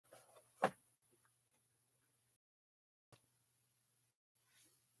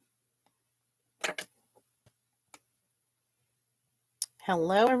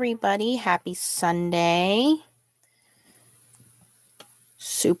Hello, everybody. Happy Sunday.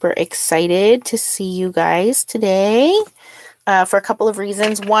 Super excited to see you guys today for a couple of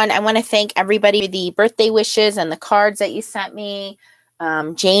reasons. One, I want to thank everybody for the birthday wishes and the cards that you sent me.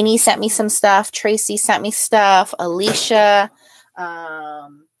 Janie sent me some stuff. Tracy sent me stuff. Alicia.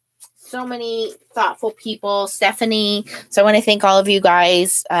 So many thoughtful people. Stephanie. So I want to thank all of you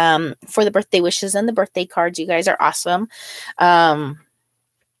guys for the birthday wishes and the birthday cards. You guys are awesome.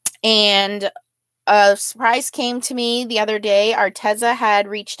 And a surprise came to me the other day. Arteza had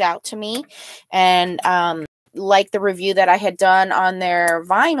reached out to me and liked the review that I had done on their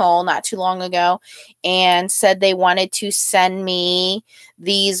vinyl not too long ago and said they wanted to send me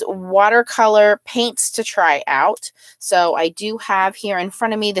these watercolor paints to try out. So I do have here in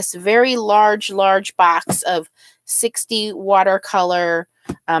front of me this very large box of 60 watercolor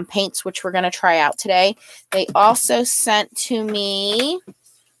paints, which we're going to try out today. They also sent to me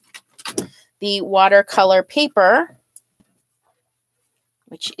the watercolor paper,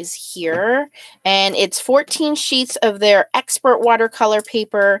 which is here, and it's 14 sheets of their expert watercolor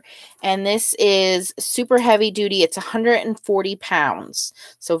paper, and this is super heavy duty. It's 140 pounds,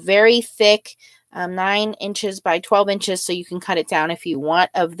 so very thick, 9 inches by 12 inches, so you can cut it down if you want,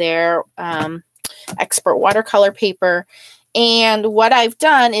 of their expert watercolor paper. And what I've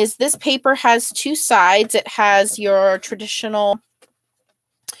done is this paper has two sides. It has your traditional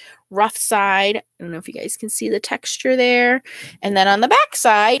rough side. I don't know if you guys can see the texture there. And then on the back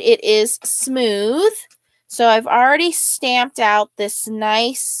side, it is smooth. So I've already stamped out this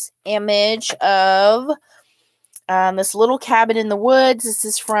nice image of this little cabin in the woods. This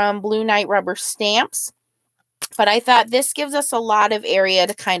is from Blue Night Rubber Stamps. But I thought this gives us a lot of area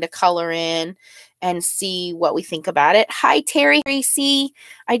to kind of color in and see what we think about it. Hi, Terry Tracy.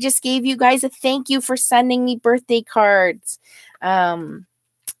 I just gave you guys a thank you for sending me birthday cards.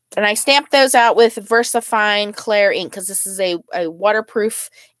 And I stamped those out with VersaFine Clear ink because this is a waterproof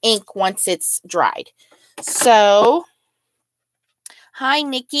ink once it's dried. So, hi,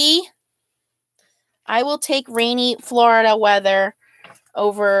 Nikki. I will take rainy Florida weather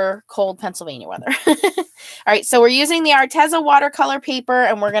over cold Pennsylvania weather. All right, so we're using the Arteza watercolor paper,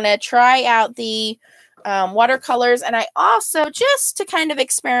 and we're going to try out the watercolors. And I also, just to kind of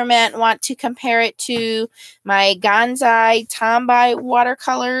experiment, want to compare it to my Gansai Tambi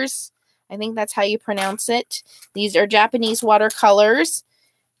watercolors. I think that's how you pronounce it. These are Japanese watercolors.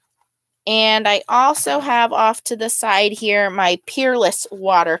 And I also have off to the side here my Peerless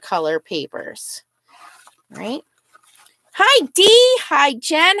watercolor papers. All right. Hi, Dee. Hi,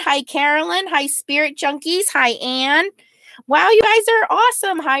 Jen. Hi, Carolyn. Hi, Spirit Junkies. Hi, Anne. Wow, you guys are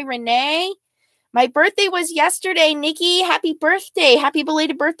awesome. Hi, Renee. My birthday was yesterday, Nikki. Happy birthday. Happy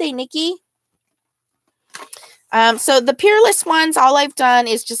belated birthday, Nikki. So the Peerless ones, all I've done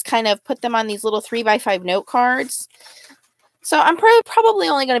is just kind of put them on these little 3x5 note cards. So I'm probably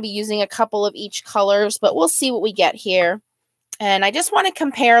only going to be using a couple of each colors, but we'll see what we get here. And I just want to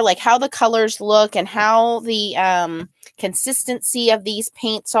compare like how the colors look and how the consistency of these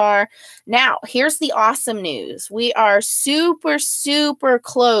paints are. Now, here's the awesome news. We are super, super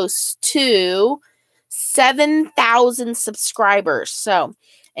close to 7,000 subscribers. So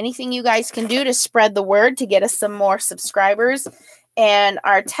anything you guys can do to spread the word to get us some more subscribers. And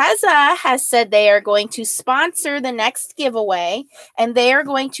Arteza has said they are going to sponsor the next giveaway, and they are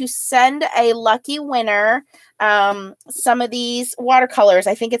going to send a lucky winner some of these watercolors.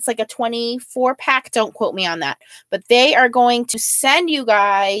 I think it's like a 24 pack. Don't quote me on that. But they are going to send you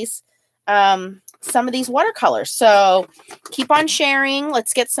guys some of these watercolors. So keep on sharing.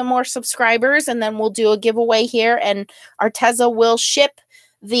 Let's get some more subscribers, and then we'll do a giveaway here, and Arteza will ship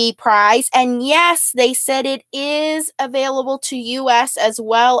the prize. And yes, they said it is available to US as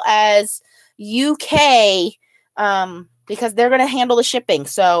well as UK, because they're going to handle the shipping.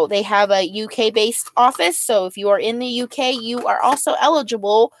 So they have a UK based office. So if you are in the UK, you are also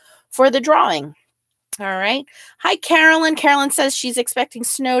eligible for the drawing. All right. Hi, Carolyn. Carolyn says she's expecting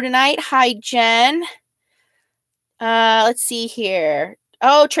snow tonight. Hi, Jen. Let's see here.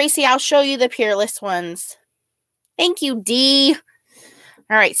 Oh, Tracy, I'll show you the Peerless ones. Thank you, Dee.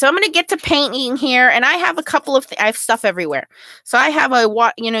 All right, so I'm going to get to painting here, and I have a couple of, I have stuff everywhere. So I have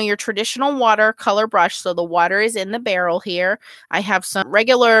your traditional watercolor brush. So the water is in the barrel here. I have some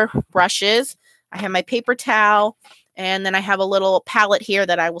regular brushes. I have my paper towel, and then I have a little palette here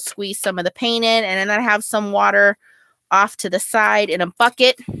that I will squeeze some of the paint in, and then I have some water off to the side in a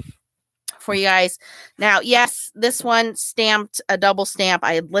bucket for you guys. Now, yes, this one stamped a double stamp.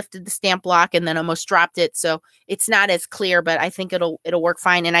 I had lifted the stamp block and then almost dropped it, so it's not as clear, but I think it'll work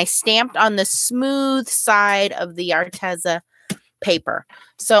fine. And I stamped on the smooth side of the Arteza paper.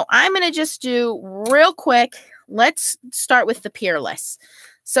 So I'm going to just do real quick. Let's start with the Peerless.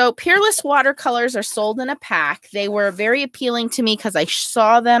 So Peerless watercolors are sold in a pack. They were very appealing to me because I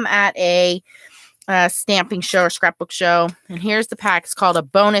saw them at a stamping show or scrapbook show. And here's the pack. It's called a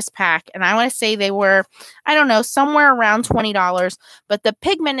bonus pack. And I want to say they were, I don't know, somewhere around $20. But the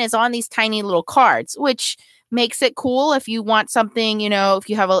pigment is on these tiny little cards, which makes it cool if you want something, you know, if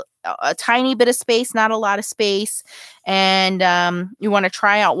you have a tiny bit of space, not a lot of space, and you want to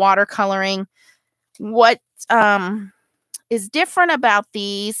try out watercoloring. What is different about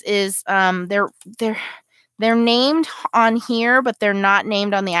these is they're named on here, but they're not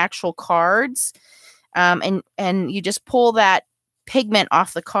named on the actual cards. And you just pull that pigment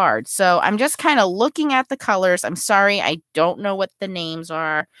off the card. So I'm just kind of looking at the colors. I'm sorry, I don't know what the names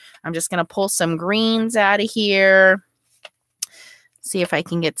are. I'm just going to pull some greens out of here. See if I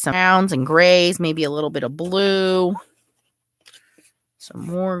can get some browns and grays, maybe a little bit of blue. Some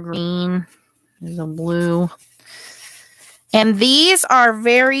more green. There's a blue. And these are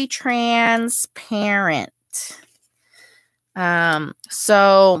very transparent.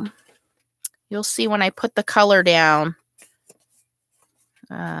 So you'll see when I put the color down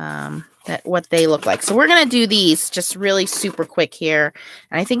that what they look like. So we're going to do these just really super quick here.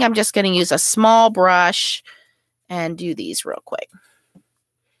 And I think I'm just going to use a small brush and do these real quick.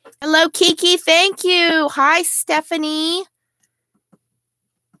 Hello, Kiki. Thank you. Hi, Stephanie.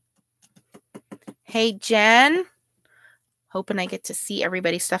 Hey, Jen. Hoping I get to see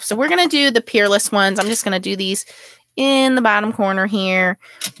everybody's stuff. So we're going to do the Peerless ones. I'm just going to do these in the bottom corner here.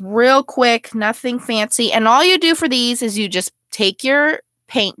 Real quick, nothing fancy. And all you do for these is you just take your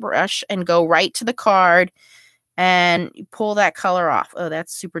paintbrush and go right to the card and you pull that color off. Oh,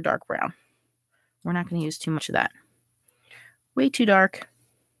 that's super dark brown. We're not going to use too much of that. Way too dark.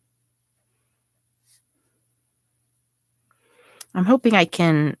 I'm hoping I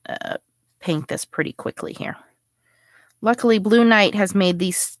can paint this pretty quickly here. Luckily, Blue Knight has made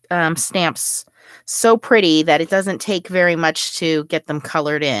these stamps so pretty that it doesn't take very much to get them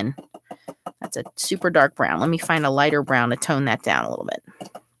colored in. That's a super dark brown. Let me find a lighter brown to tone that down a little bit.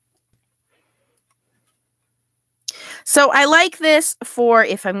 So I like this for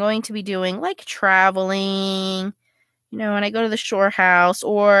if I'm going to be doing like traveling, you know, when I go to the shore house,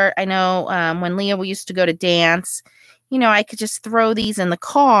 or I know when Leah used to go to dance, you know, I could just throw these in the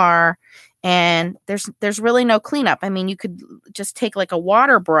car and there's really no cleanup. I mean, you could just take like a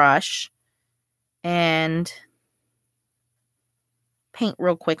water brush and paint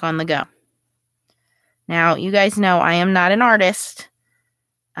real quick on the go. Now, you guys know I am not an artist,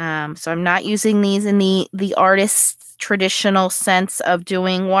 so I'm not using these in the artist's traditional sense of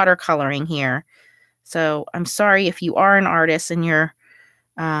doing watercoloring here. So I'm sorry if you are an artist and you're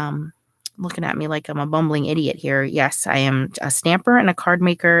looking at me like I'm a bumbling idiot here. Yes, I am a stamper and a card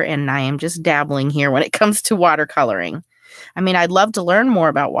maker, and I am just dabbling here when it comes to watercoloring. I mean, I'd love to learn more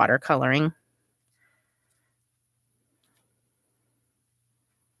about watercoloring.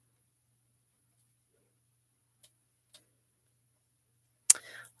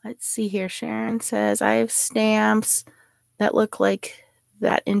 Let's see here. Sharon says, I have stamps that look like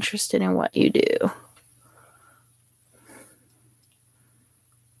that interested in what you do.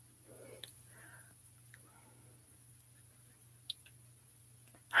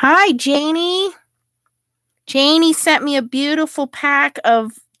 Hi, Janie. Janie sent me a beautiful pack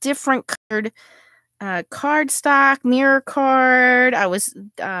of different colored cardstock, mirror card. I was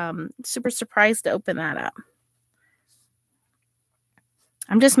super surprised to open that up.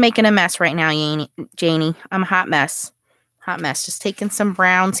 I'm just making a mess right now, Janie. I'm a hot mess. Hot mess. Just taking some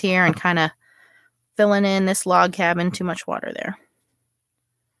browns here and kind of filling in this log cabin. Too much water there.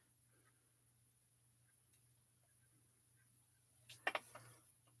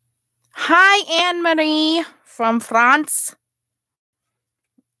 Hi, Anne-Marie from France.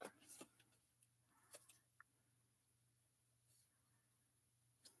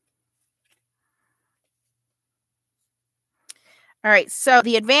 All right, so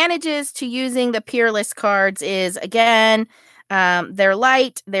the advantages to using the Peerless cards is, again, they're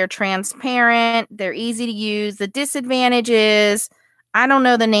light, they're transparent, they're easy to use. The disadvantages, I don't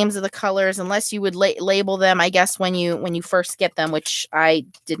know the names of the colors unless you would label them, I guess, when you first get them, which I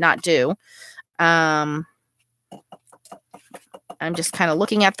did not do. I'm just kind of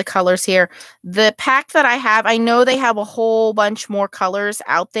looking at the colors here. The pack that I have, I know they have a whole bunch more colors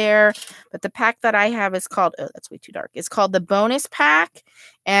out there, but the pack that I have is called, oh, that's way too dark. It's called the bonus pack,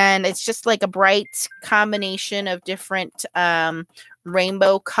 and it's just like a bright combination of different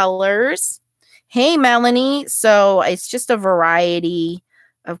rainbow colors. Hey, Melanie. So it's just a variety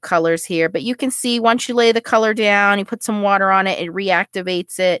of colors here. But you can see once you lay the color down, you put some water on it, it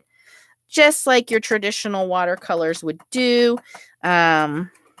reactivates it just like your traditional watercolors would do. I'm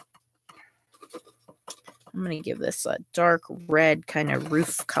going to give this a dark red kind of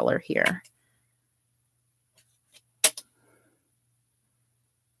roof color here.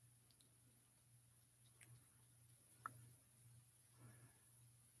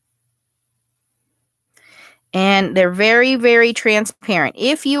 And they're very, very transparent.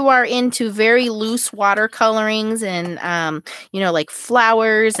 If you are into very loose watercolorings and, you know, like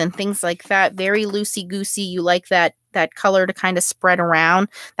flowers and things like that, very loosey-goosey, you like that color to kind of spread around,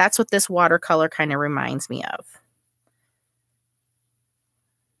 that's what this watercolor kind of reminds me of.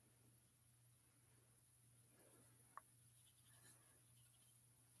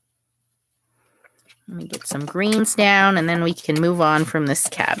 Let me get some greens down, and then we can move on from this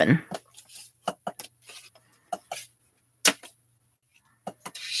cabin.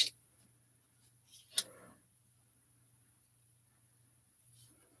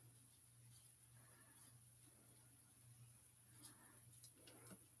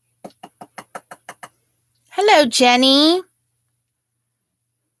 Hello, Jenny.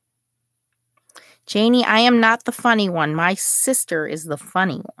 Janie, I am not the funny one. My sister is the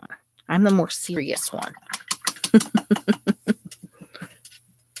funny one. I'm the more serious one.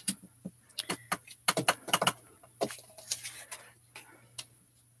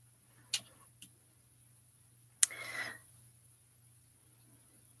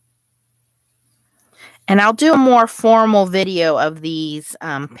 And I'll do a more formal video of these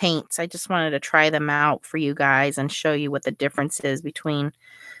paints. I just wanted to try them out for you guys and show you what the difference is between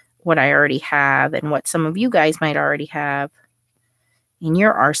what I already have and what some of you guys might already have in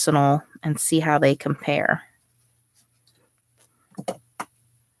your arsenal and see how they compare.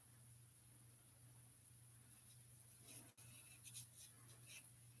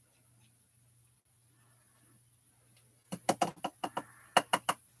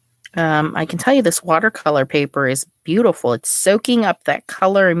 I can tell you this watercolor paper is beautiful. It's soaking up that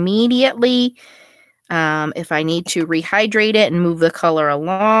color immediately. If I need to rehydrate it and move the color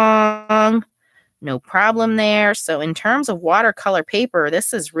along, no problem there. So in terms of watercolor paper,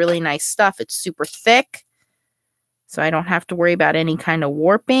 this is really nice stuff. It's super thick, so I don't have to worry about any kind of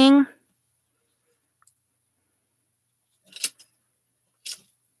warping.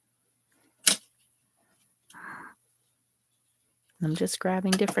 I'm just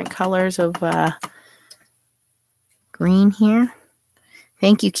grabbing different colors of green here.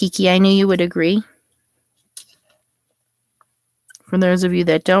 Thank you, Kiki. I knew you would agree. For those of you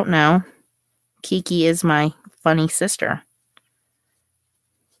that don't know, Kiki is my funny sister.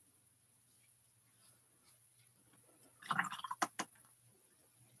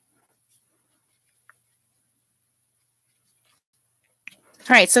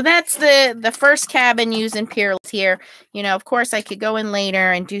 All right, so that's the first cabin using Peerless here. You know, of course, I could go in later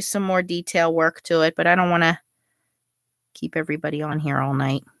and do some more detail work to it, but I don't want to keep everybody on here all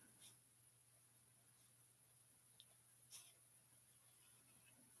night.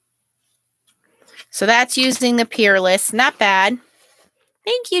 So that's using the Peerless. Not bad.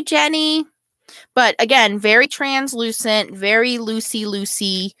 Thank you, Jenny. But again, very translucent, very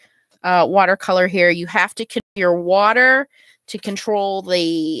loosey watercolor here. You have to control your water to control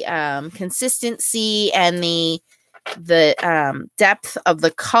the consistency and the depth of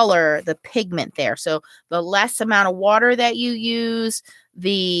the color, the pigment there. So the less amount of water that you use,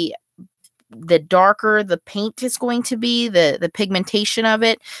 the darker the paint is going to be, the pigmentation of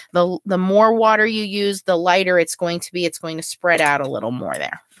it. The more water you use, the lighter it's going to be. It's going to spread out a little more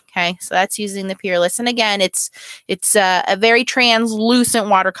there. Okay, so that's using the Peerless. And again, it's a very translucent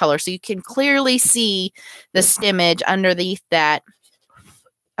watercolor, so you can clearly see the stimmage underneath that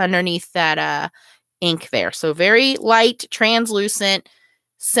ink there. So very light, translucent,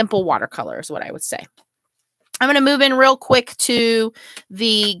 simple watercolor is what I would say. I'm going to move in real quick to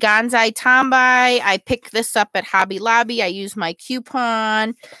the Gansai Tambi. I picked this up at Hobby Lobby. I used my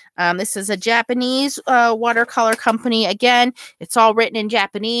coupon. This is a Japanese watercolor company. Again, it's all written in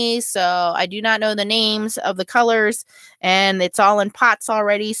Japanese, so I do not know the names of the colors, and it's all in pots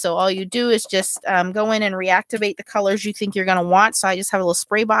already. So all you do is just go in and reactivate the colors you think you're going to want. So I just have a little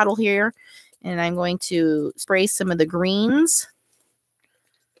spray bottle here, and I'm going to spray some of the greens,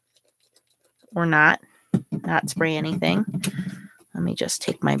 or not spray anything. Let me just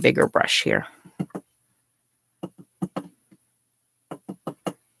take my bigger brush here.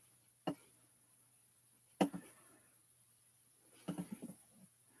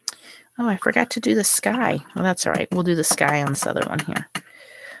 Oh, I forgot to do the sky. Well, that's all right. We'll do the sky on this other one here.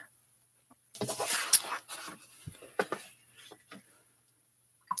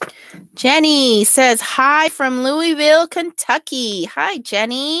 Jenny says hi from Louisville, Kentucky. Hi,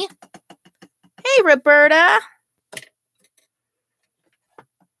 Jenny. Hey, Roberta.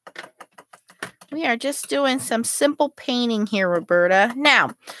 We are just doing some simple painting here, Roberta.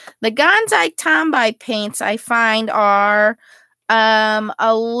 Now, the Gansai Tambi paints I find are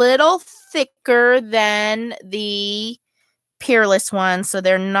a little thicker than the Peerless ones, so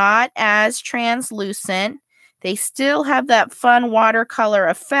they're not as translucent. They still have that fun watercolor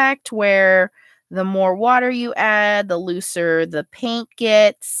effect where the more water you add, the looser the paint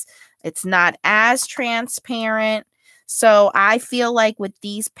gets. It's not as transparent. So I feel like with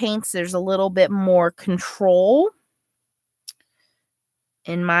these paints, there's a little bit more control,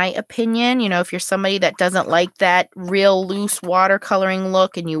 in my opinion. You know, if you're somebody that doesn't like that real loose watercoloring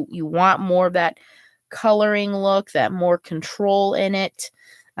look and you want more of that coloring look, that more control in it,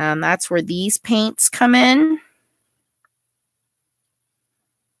 that's where these paints come in.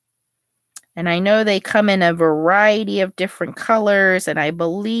 And I know they come in a variety of different colors, and I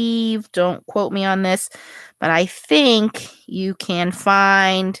believe, don't quote me on this, but I think you can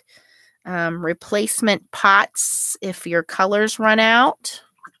find replacement pots if your colors run out.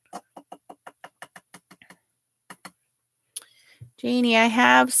 Janie, I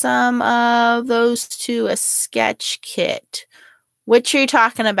have some of those to a sketch kit. Which are you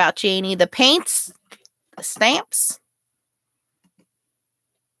talking about, Janie? The paints? The stamps?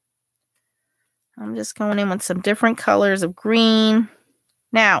 I'm just going in with some different colors of green.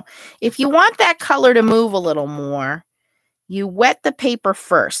 Now, if you want that color to move a little more, you wet the paper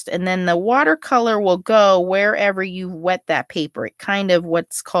first, and then the watercolor will go wherever you wet that paper. It kind of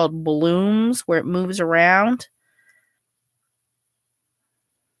what's called blooms, where it moves around.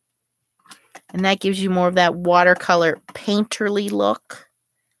 And that gives you more of that watercolor painterly look.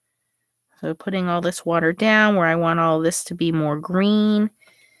 So putting all this water down where I want all this to be more green.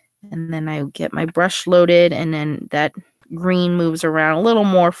 And then I get my brush loaded, and then that green moves around a little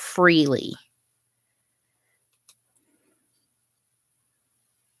more freely.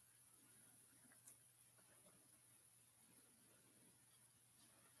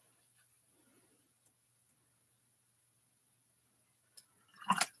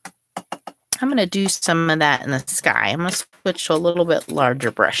 I'm going to do some of that in the sky. I'm going to switch to a little bit larger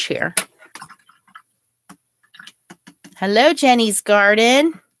brush here. Hello, Jenny's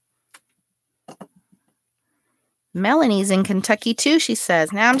Garden. Melanie's in Kentucky too, she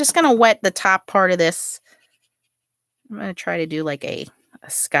says. Now I'm just going to wet the top part of this. I'm going to try to do like a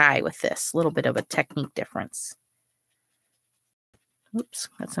sky with this. A little bit of a technique difference. Oops,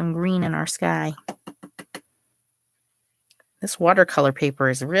 got some green in our sky. This watercolor paper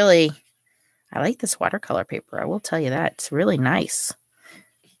is really... I like this watercolor paper. I will tell you that. It's really nice.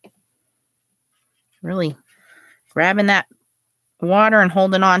 Really grabbing that water and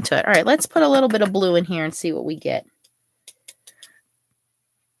holding on to it. All right, let's put a little bit of blue in here and see what we get.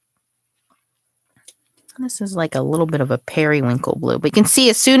 This is like a little bit of a periwinkle blue. But you can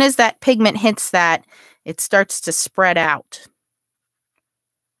see as soon as that pigment hits that, it starts to spread out.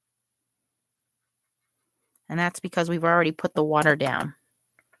 And that's because we've already put the water down.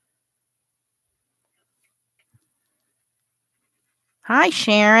 Hi,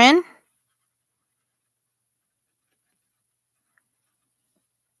 Sharon.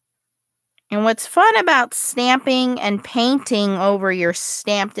 And what's fun about stamping and painting over your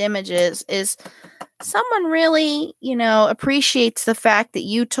stamped images is someone really, you know, appreciates the fact that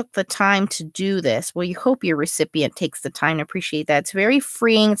you took the time to do this. Well, you hope your recipient takes the time to appreciate that. It's very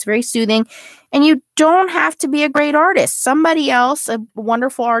freeing. It's very soothing. And you don't have to be a great artist. Somebody else, a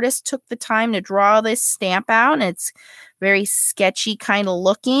wonderful artist, took the time to draw this stamp out, and it's very sketchy kind of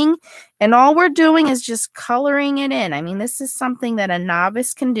looking. And all we're doing is just coloring it in. I mean, this is something that a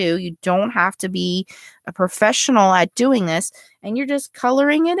novice can do. You don't have to be a professional at doing this. And you're just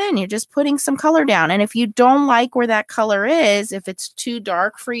coloring it in. You're just putting some color down. And if you don't like where that color is, if it's too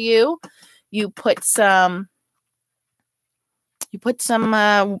dark for you, you put some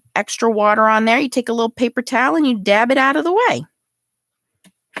extra water on there. You take a little paper towel and you dab it out of the way.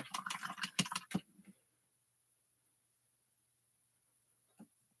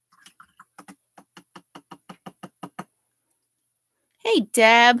 Hey,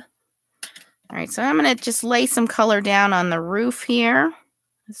 Deb. All right, so I'm going to just lay some color down on the roof here,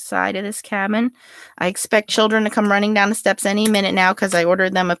 the side of this cabin. I expect children to come running down the steps any minute now because I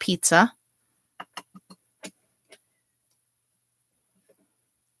ordered them a pizza.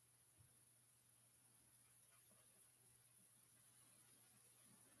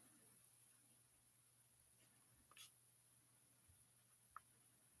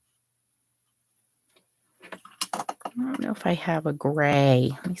 I don't know if I have a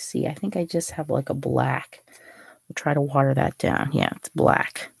gray. Let me see. I think I just have like a black. We'll try to water that down. Yeah, it's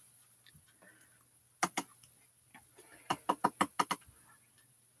black.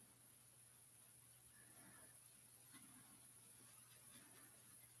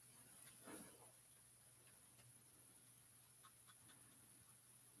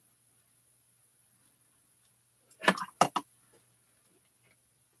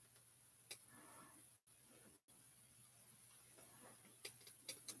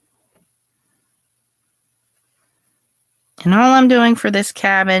 And all I'm doing for this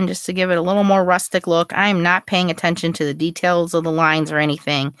cabin, just to give it a little more rustic look, I'm not paying attention to the details of the lines or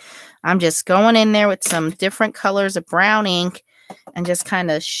anything. I'm just going in there with some different colors of brown ink and just kind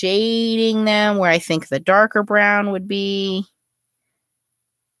of shading them where I think the darker brown would be.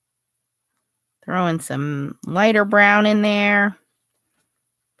 Throwing some lighter brown in there.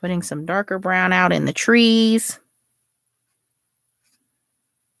 Putting some darker brown out in the trees.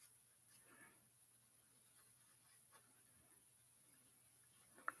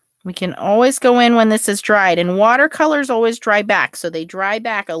 We can always go in when this is dried, and watercolors always dry back, so they dry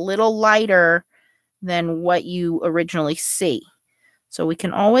back a little lighter than what you originally see. So we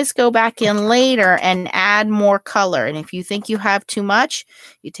can always go back in later and add more color, and if you think you have too much,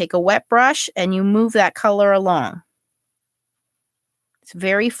 you take a wet brush and you move that color along. It's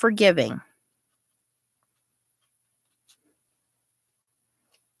very forgiving.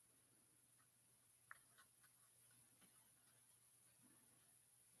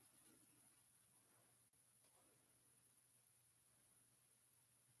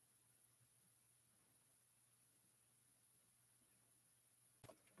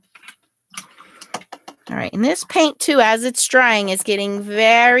 All right, and this paint too, as it's drying, is getting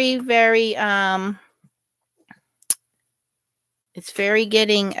very, very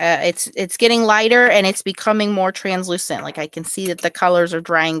it's getting lighter, and it's becoming more translucent. Like I can see that the colors are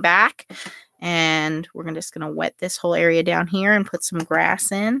drying back, and we're just gonna wet this whole area down here and put some grass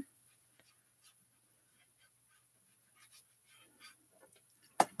in.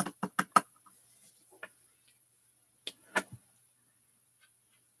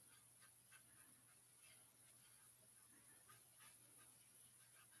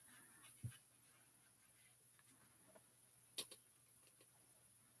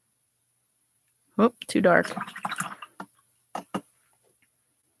 Whoop, too dark. So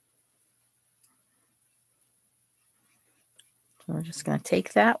we're just going to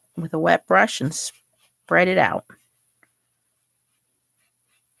take that with a wet brush and spread it out.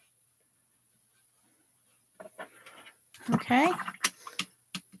 Okay.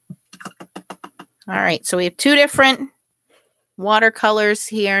 All right, so we have two different watercolors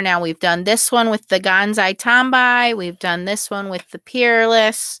here. Now we've done this one with the Gansai Tambi. We've done this one with the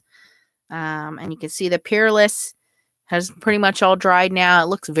Peerless. And you can see the Peerless has pretty much all dried now. It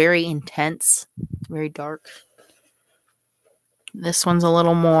looks very intense, very dark. This one's a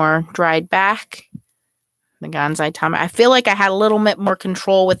little more dried back. The Gansai Tambi. I feel like I had a little bit more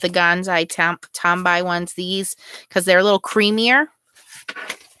control with the Gansai Tambi ones, these, because they're a little creamier.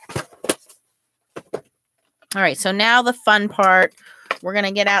 All right, so now the fun part. We're going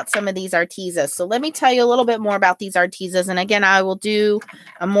to get out some of these Artezas. So let me tell you a little bit more about these Artezas. And again, I will do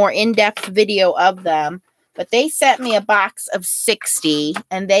a more in-depth video of them. But they sent me a box of 60,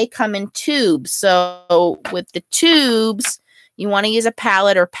 and they come in tubes. So with the tubes, you want to use a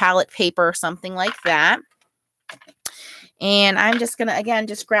palette or palette paper or something like that. And I'm just going to, again,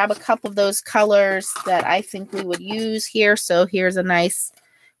 just grab a couple of those colors that I think we would use here. So here's a nice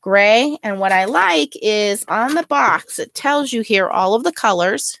gray. And what I like is on the box, it tells you here all of the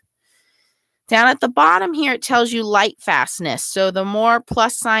colors. Down at the bottom here, it tells you light fastness. So the more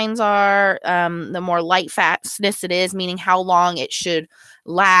plus signs are, the more light fastness it is, meaning how long it should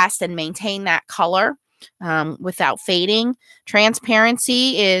last and maintain that color without fading.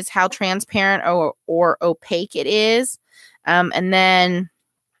 Transparency is how transparent or opaque it is. And then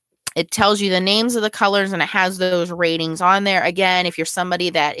it tells you the names of the colors, and it has those ratings on there. Again, if you're somebody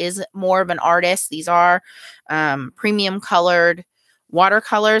that is more of an artist, these are premium colored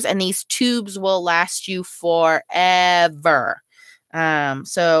watercolors, and these tubes will last you forever.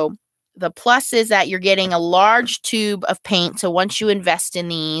 So the plus is that you're getting a large tube of paint. So once you invest in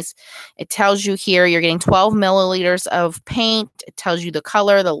these, it tells you here you're getting 12 milliliters of paint. It tells you the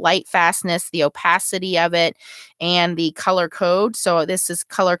color, the light fastness, the opacity of it, and the color code. So this is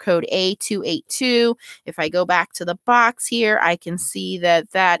color code A282. If I go back to the box here, I can see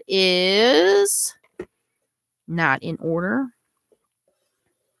that that is not in order.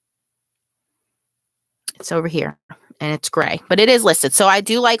 It's over here, and it's gray, but it is listed. So I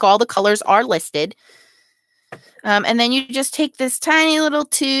do like all the colors are listed. And then you just take this tiny little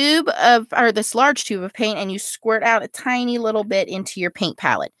tube of, or this large tube of paint, and you squirt out a tiny little bit into your paint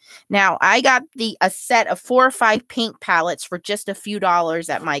palette. Now, I got a set of 4 or 5 paint palettes for just a few dollars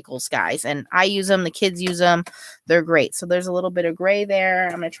at Michael's, guys. And I use them. The kids use them. They're great. So there's a little bit of gray there.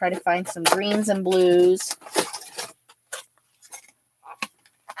 I'm going to try to find some greens and blues.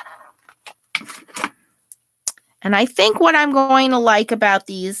 And I think what I'm going to like about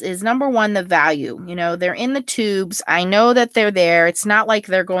these is, number one, the value. You know, they're in the tubes. I know that they're there. It's not like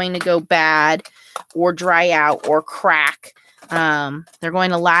they're going to go bad or dry out or crack. They're going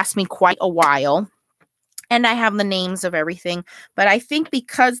to last me quite a while. And I have the names of everything. But I think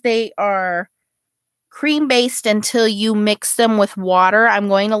because they are cream-based until you mix them with water, I'm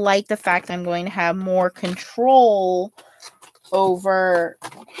going to like the fact I'm going to have more control over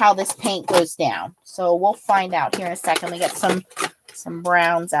how this paint goes down. So we'll find out here in a second. We got some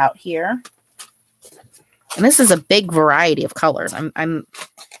browns out here. And this is a big variety of colors. I'm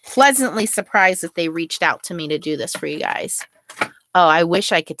pleasantly surprised that they reached out to me to do this for you guys. Oh, I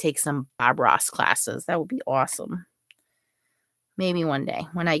wish I could take some Bob Ross classes. That would be awesome. Maybe one day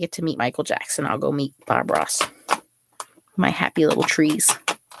when I get to meet Michael Jackson, I'll go meet Bob Ross. My happy little trees.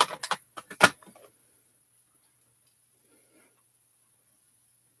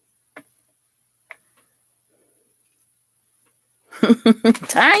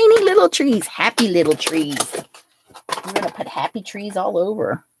 Tiny little trees, happy little trees. We're going to put happy trees all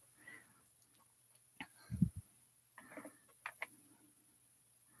over.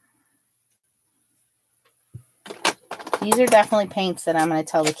 These are definitely paints that I'm going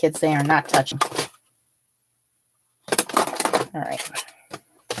to tell the kids they are not touching. All right.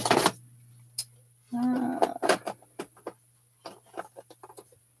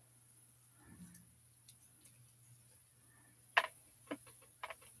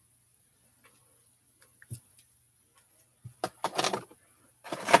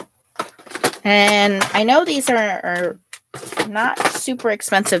 And I know these are not super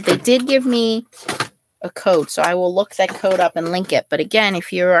expensive. They did give me a code, so I will look that code up and link it. But again,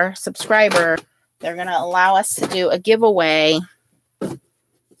 if you're a subscriber, they're going to allow us to do a giveaway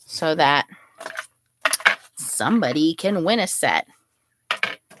so that somebody can win a set.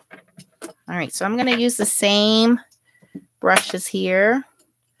 All right, so I'm going to use the same brushes here.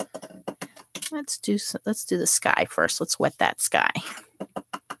 Let's do the sky first. Let's wet that sky.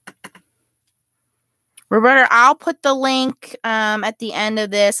 Roberta, I'll put the link at the end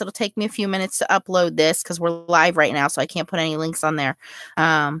of this. It'll take me a few minutes to upload this because we're live right now, so I can't put any links on there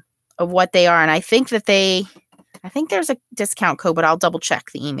of what they are. And I think that I think there's a discount code, but I'll double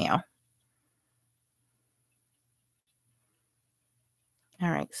check the email. All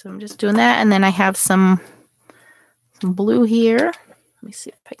right, so I'm just doing that, and then I have some blue here. Let me see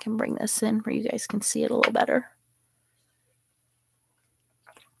if I can bring this in where you guys can see it a little better.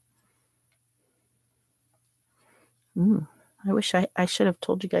 Ooh, I wish I should have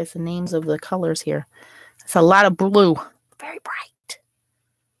told you guys the names of the colors here. It's a lot of blue. Very bright.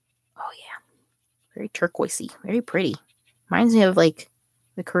 Oh, yeah. Very turquoisey. Very pretty. Reminds me of, like,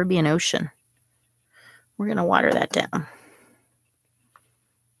 the Caribbean Ocean. We're going to water that down.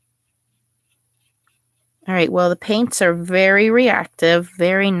 All right. Well, the paints are very reactive.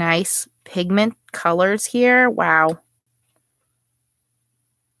 Very nice pigment colors here. Wow.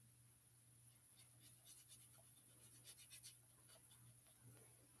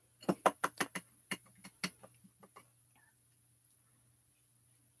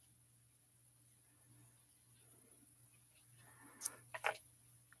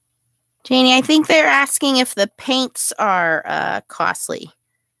 Janie, I think they're asking if the paints are costly.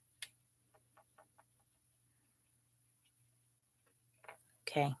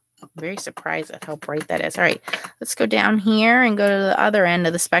 Okay. I'm very surprised at how bright that is. All right. Let's go down here and go to the other end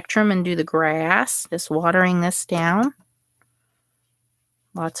of the spectrum and do the grass. Just watering this down.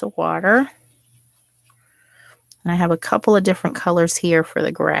 Lots of water. And I have a couple of different colors here for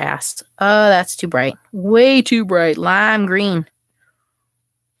the grass. Oh, that's too bright. Way too bright. Lime green.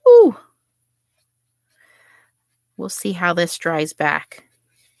 Ooh. We'll see how this dries back.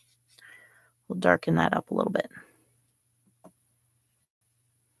 We'll darken that up a little bit.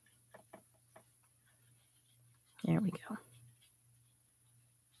 There we go.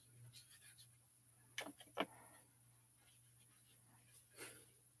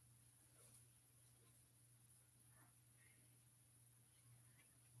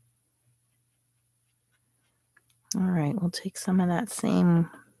 All right, we'll take some of that same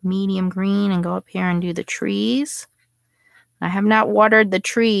medium green and go up here and do the trees. I have not watered the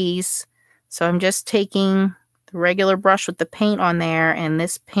trees, so I'm just taking the regular brush with the paint on there, and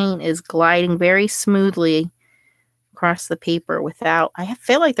this paint is gliding very smoothly across the paper without, I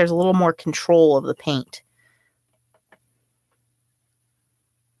feel like there's a little more control of the paint.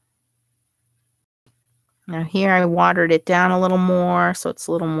 Now here I watered it down a little more so it's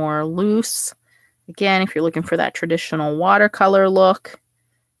a little more loose. Again, if you're looking for that traditional watercolor look,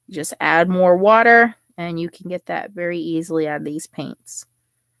 you just add more water and you can get that very easily out of these paints.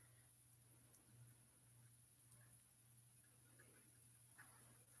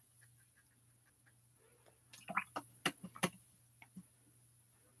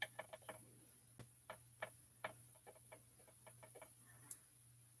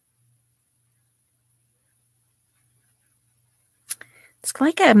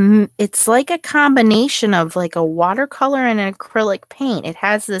 It's like a combination of like a watercolor and an acrylic paint. It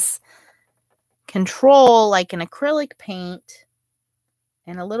has this control like an acrylic paint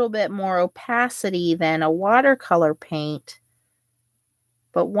and a little bit more opacity than a watercolor paint.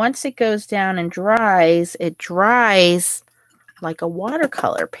 But once it goes down and dries, it dries like a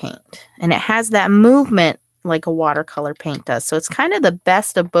watercolor paint. And it has that movement like a watercolor paint does. So it's kind of the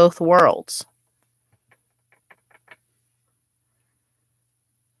best of both worlds.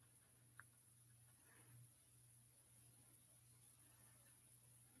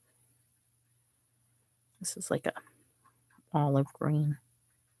 This is like a olive green.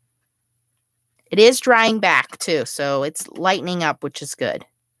 It is drying back too, so it's lightening up, which is good.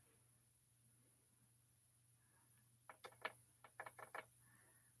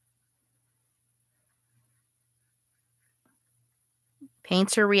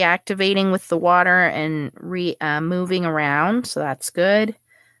 Paints are reactivating with the water and moving around, so that's good.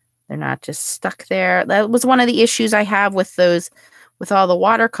 They're not just stuck there. That was one of the issues I have with those, with all the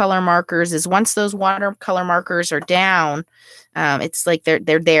watercolor markers, is once those watercolor markers are down, it's like they're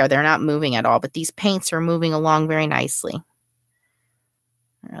there. They're not moving at all, but these paints are moving along very nicely. All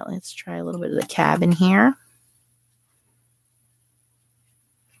right, let's try a little bit of the cabin here.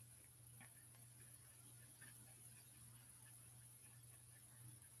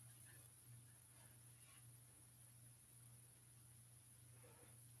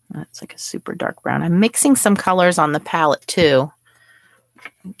 That's like a super dark brown. I'm mixing some colors on the palette too.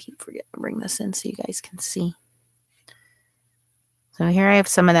 I keep forgetting to bring this in so you guys can see. So here I have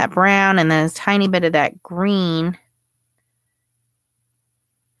some of that brown and then a tiny bit of that green.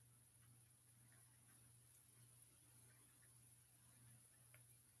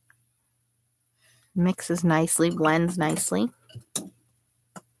 Mixes nicely, blends nicely.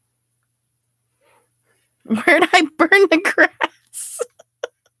 Where did I burn the grass?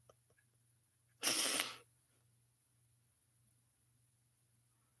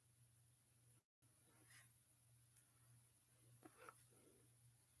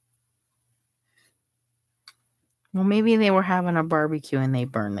 Well, maybe they were having a barbecue and they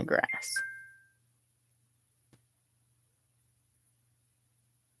burned the grass.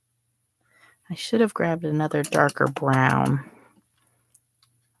 I should have grabbed another darker brown.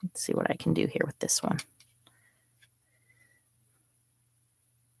 Let's see what I can do here with this one.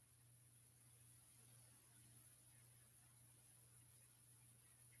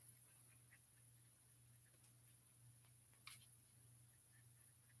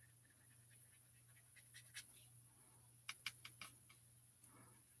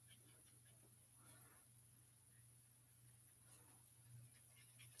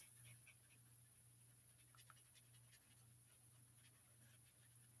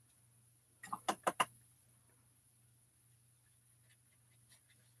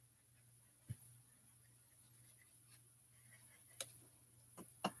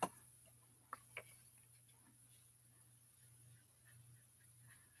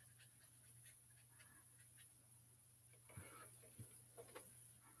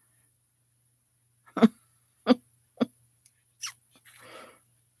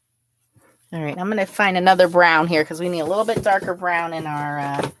 All right, I'm going to find another brown here because we need a little bit darker brown in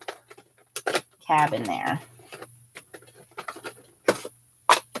our cabin there.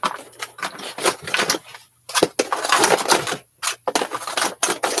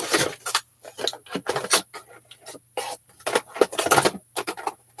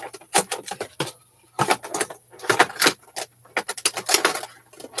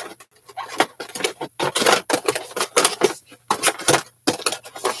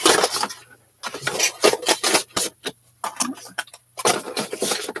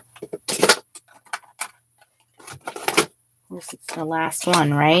 This is the last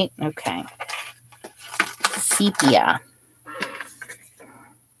one, right? Okay. Sepia.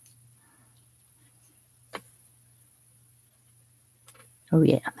 Oh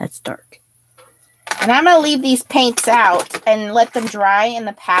yeah, that's dark. And I'm going to leave these paints out and let them dry in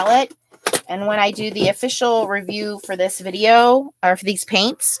the palette. And when I do the official review for this video, or for these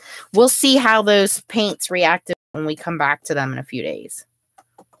paints, we'll see how those paints reacted when we come back to them in a few days.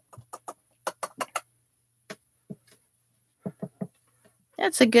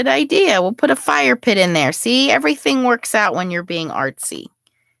 That's a good idea. We'll put a fire pit in there. See, everything works out when you're being artsy.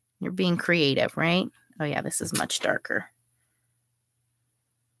 You're being creative, right? Oh yeah, this is much darker.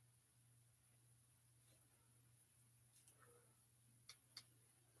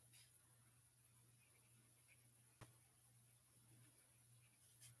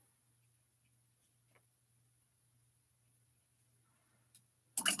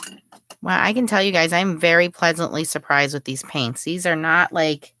 Well, I can tell you guys, I'm very pleasantly surprised with these paints. These are not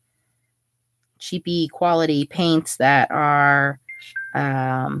like cheapy quality paints that are,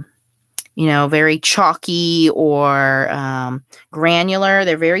 you know, very chalky or granular.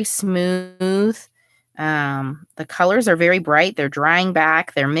 They're very smooth. The colors are very bright. They're drying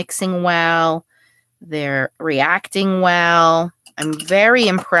back. They're mixing well. They're reacting well. I'm very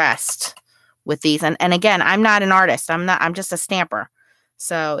impressed with these. And again, I'm not an artist. I'm just a stamper.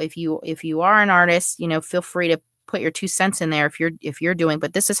 So if you are an artist, you know, feel free to put your 2 cents in there if you're doing,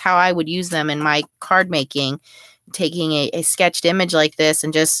 but this is how I would use them in my card making, taking a sketched image like this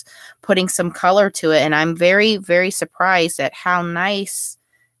and just putting some color to it. And I'm very, very surprised at how nice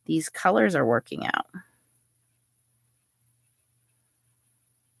these colors are working out.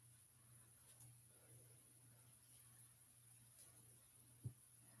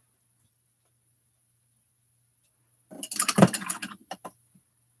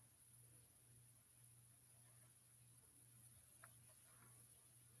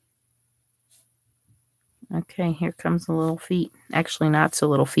 Okay, here comes the little feet. Actually, not so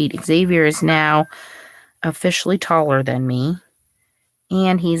little feet. Xavier is now officially taller than me.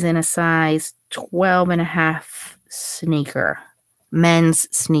 And he's in a size 12.5 sneaker. Men's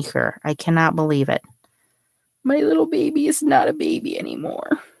sneaker. I cannot believe it. My little baby is not a baby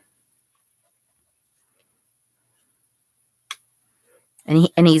anymore. And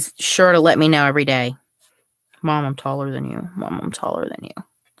he's sure to let me know every day. Mom, I'm taller than you. Mom, I'm taller than you.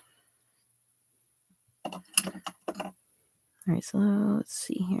 All right, so let's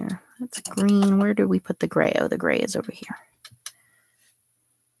see here. That's green. Where did we put the gray? Oh, the gray is over here.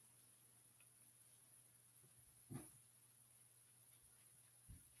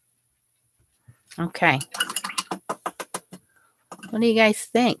 Okay. What do you guys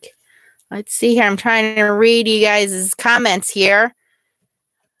think? Let's see here. I'm trying to read you guys' comments here.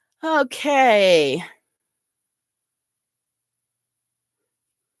 Okay.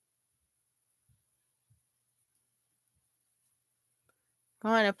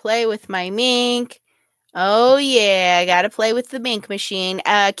 Going to play with my mink. Oh, yeah. I got to play with the mink machine.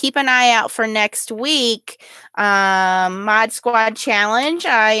 Keep an eye out for next week. Mod Squad Challenge.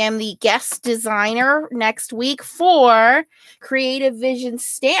 I am the guest designer next week for Creative Vision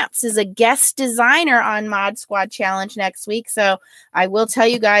Stamps is a guest designer on Mod Squad Challenge next week. So I will tell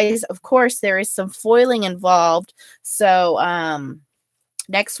you guys, of course, there is some foiling involved. So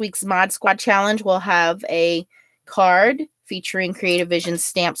next week's Mod Squad Challenge will have a card featuring Creative Vision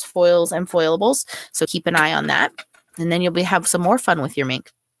stamps, foils, and foilables. So keep an eye on that. And then you'll have some more fun with your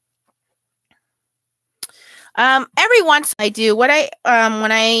mink. Every once I do what I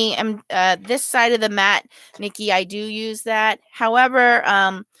when I am this side of the mat, Nikki, I do use that. However,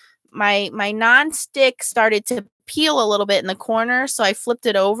 my non-stick started to peel a little bit in the corner, so I flipped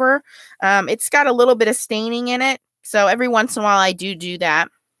it over. It's got a little bit of staining in it, so every once in a while I do that.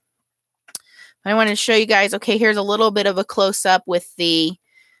 I want to show you guys, okay, here's a little bit of a close-up with the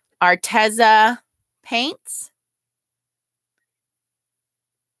Arteza paints.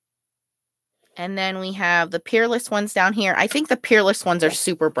 And then we have the Peerless ones down here. I think the Peerless ones are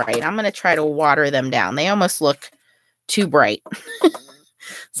super bright. I'm going to try to water them down. They almost look too bright.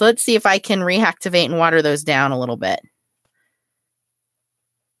 So let's see if I can reactivate and water those down a little bit.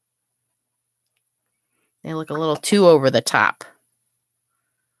 They look a little too over the top.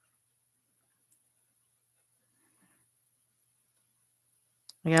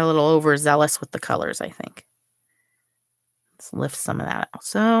 I got a little overzealous with the colors, I think. Let's lift some of that out.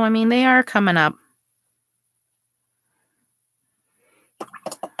 So, I mean, they are coming up.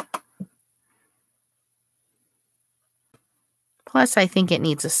 Plus, I think it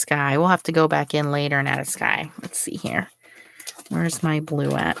needs a sky. We'll have to go back in later and add a sky. Let's see here. Where's my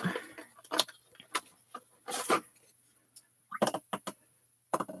blue at?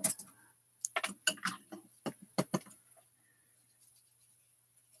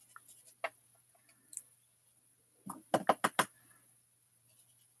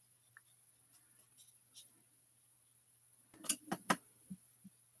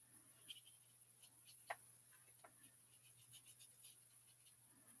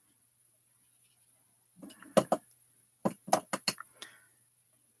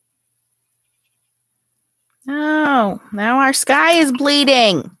 now our sky is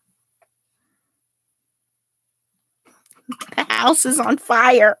bleeding. The house is on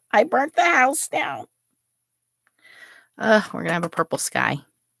fire. I burnt the house down. We're going to have a purple sky.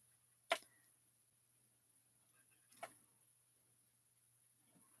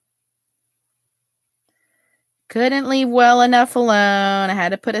 Couldn't leave well enough alone. I had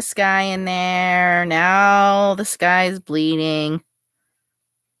to put a sky in there. Now the sky is bleeding.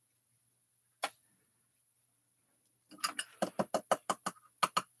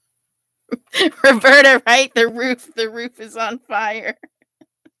 Roberta, right? The roof is on fire.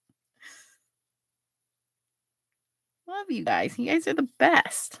 Love you guys. You guys are the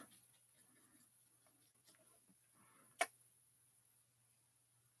best.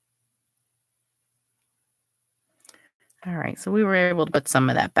 All right, so we were able to put some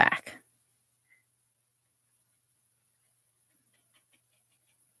of that back.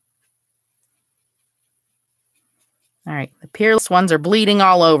 All right, the Peerless ones are bleeding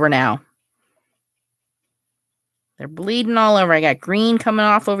all over now. They're bleeding all over. I got green coming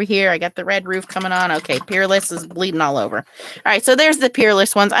off over here. I got the red roof coming on. Okay, Peerless is bleeding all over. All right, so there's the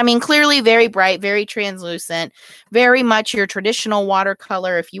Peerless ones. I mean, clearly very bright, very translucent, very much your traditional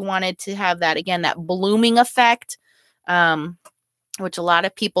watercolor. If you wanted to have that, again, that blooming effect, which a lot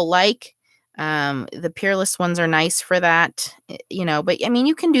of people like. The Peerless ones are nice for that, you know, but I mean,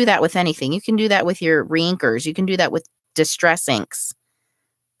 you can do that with anything. You can do that with your reinkers. You can do that with distress inks.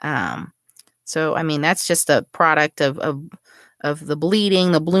 So, I mean, that's just a product of the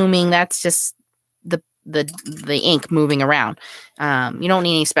bleeding, the blooming. That's just the ink moving around. You don't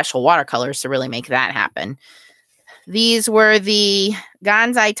need any special watercolors to really make that happen. These were the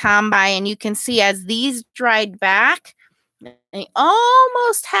Gansai Tambi, and you can see as these dried back, they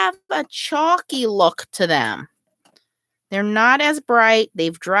almost have a chalky look to them. They're not as bright.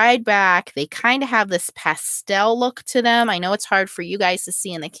 They've dried back. They kind of have this pastel look to them. I know it's hard for you guys to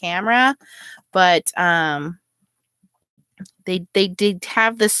see in the camera, but they did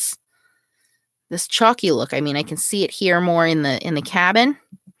have this chalky look. I mean, I can see it here more in the cabin,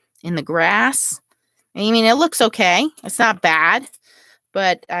 in the grass. I mean, it looks okay. It's not bad.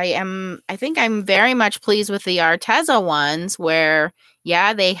 But I think I'm very much pleased with the Arteza ones where,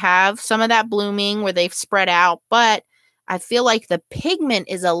 yeah, they have some of that blooming where they've spread out, but I feel like the pigment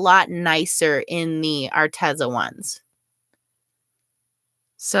is a lot nicer in the Arteza ones.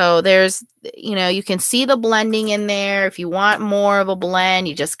 So there's, you know, you can see the blending in there. If you want more of a blend,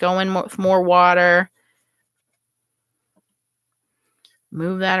 you just go in with more water.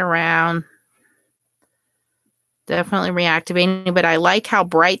 Move that around. Definitely reactivating, but I like how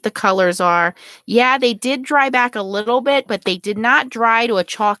bright the colors are. Yeah, they did dry back a little bit, but they did not dry to a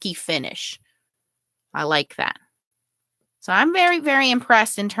chalky finish. I like that. So I'm very, very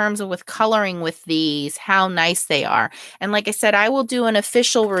impressed in terms of with coloring with these, how nice they are. And like I said, I will do an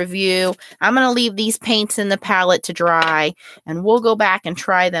official review. I'm going to leave these paints in the palette to dry, and we'll go back and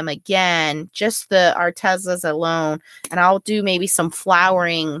try them again, just the Artezas alone. And I'll do maybe some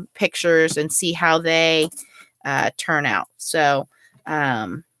flowering pictures and see how they turn out. So,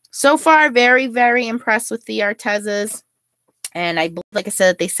 so far, very, very impressed with the Artezas. And like I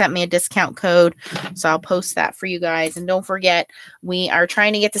said, they sent me a discount code, so I'll post that for you guys. And don't forget, we are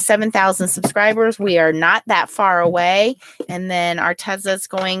trying to get to 7,000 subscribers. We are not that far away. And then Arteza is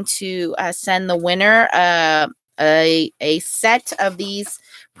going to send the winner a set of these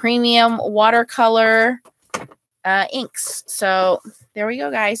premium watercolor inks. So there we go,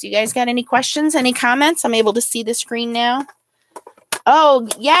 guys. You guys got any questions, any comments? I'm able to see the screen now. Oh,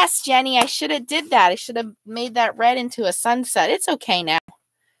 yes, Jenny, I should have did that. I should have made that red into a sunset. It's okay now.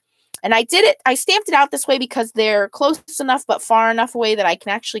 And I did it. I stamped it out this way because they're close enough but far enough away that I can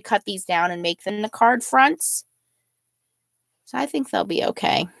actually cut these down and make them the card fronts. So I think they'll be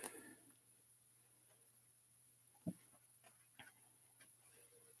okay.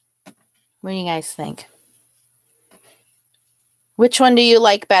 What do you guys think? Which one do you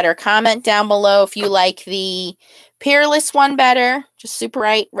like better? Comment down below if you like the Peerless one better, just super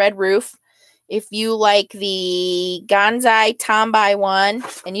bright red roof. If you like the Gansai Tambi one,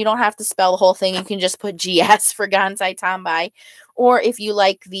 and you don't have to spell the whole thing, you can just put GS for Gansai Tambi. Or if you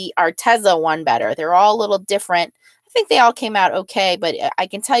like the Arteza one better. They're all a little different. I think they all came out okay, but I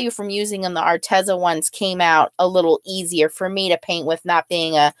can tell you from using them, the Arteza ones came out a little easier for me to paint with, not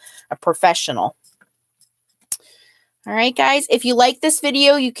being a professional. All right, guys, if you like this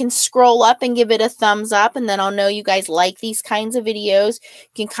video, you can scroll up and give it a thumbs up, and then I'll know you guys like these kinds of videos.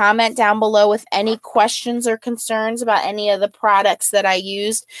 You can comment down below with any questions or concerns about any of the products that I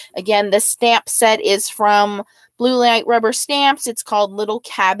used. Again, this stamp set is from Blue Light Rubber Stamps. It's called Little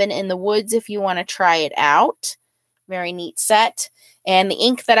Cabin in the Woods if you want to try it out. Very neat set. And the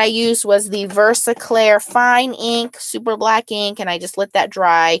ink that I used was the VersaClear Fine Ink, super black ink, and I just let that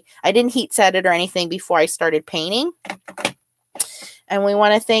dry. I didn't heat set it or anything before I started painting. And we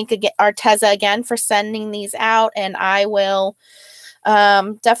want to thank Arteza again for sending these out, and I will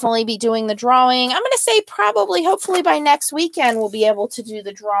definitely be doing the drawing. I'm going to say probably, hopefully by next weekend, we'll be able to do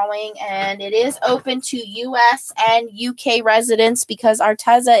the drawing, and it is open to US and UK residents because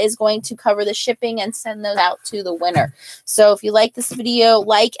Arteza is going to cover the shipping and send those out to the winner. So if you like this video,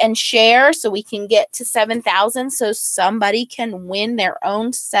 like and share so we can get to 7,000 so somebody can win their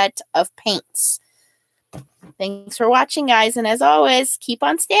own set of paints. Thanks for watching, guys, and as always, keep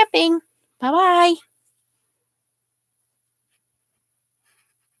on stamping. Bye-bye.